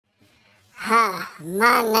Hi,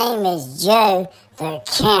 my name is Joe the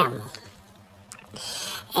Camel,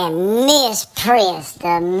 and Miss Priss,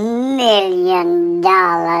 the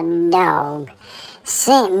 $1,000,000 dog,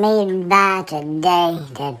 sent me by today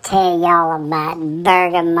to tell y'all about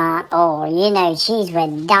bergamot oil. You know, she's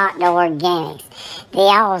with Dr. Organics. They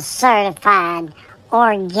all certified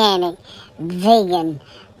organic vegan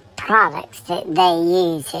products that they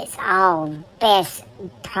use. It's all best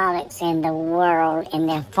products in the world in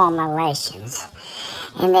their formulations.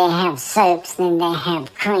 And they have soaps, and they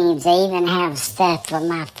have creams. They even have stuff for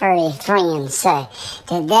my furry friends. So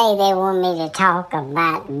today they want me to talk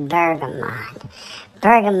about bergamot.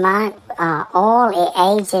 Bergamot oil, it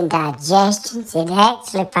aids in digestions. It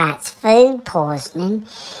actually fights food poisoning.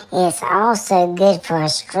 It's also good for a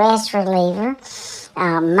stress reliever,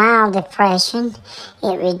 mild depression.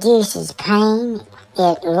 It reduces pain.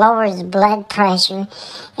 It lowers blood pressure,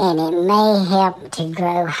 and it may help to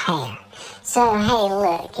grow hair. So, hey,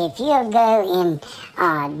 look, if you'll go in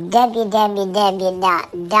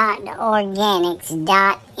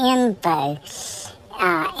www.drorganics.info,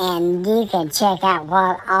 and you can check out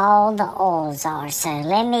what all the oils are. So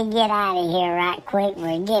let me get out of here right quick.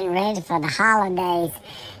 We're getting ready for the holidays.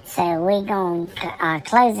 So we're going to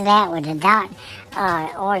close it out with a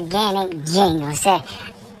organic jingle. So,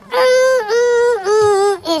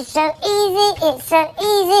 it's so easy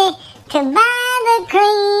to buy the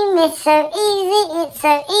cream. It's so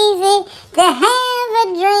easy to have a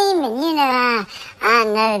dream. And you know, I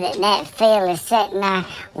know that Phil is sitting there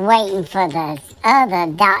waiting for the other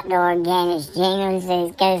Dr. Organics jingles.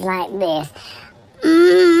 It goes like this.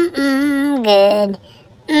 Good.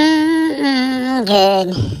 Good.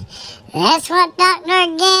 That's what Dr.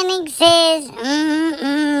 Organic says.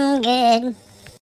 Good.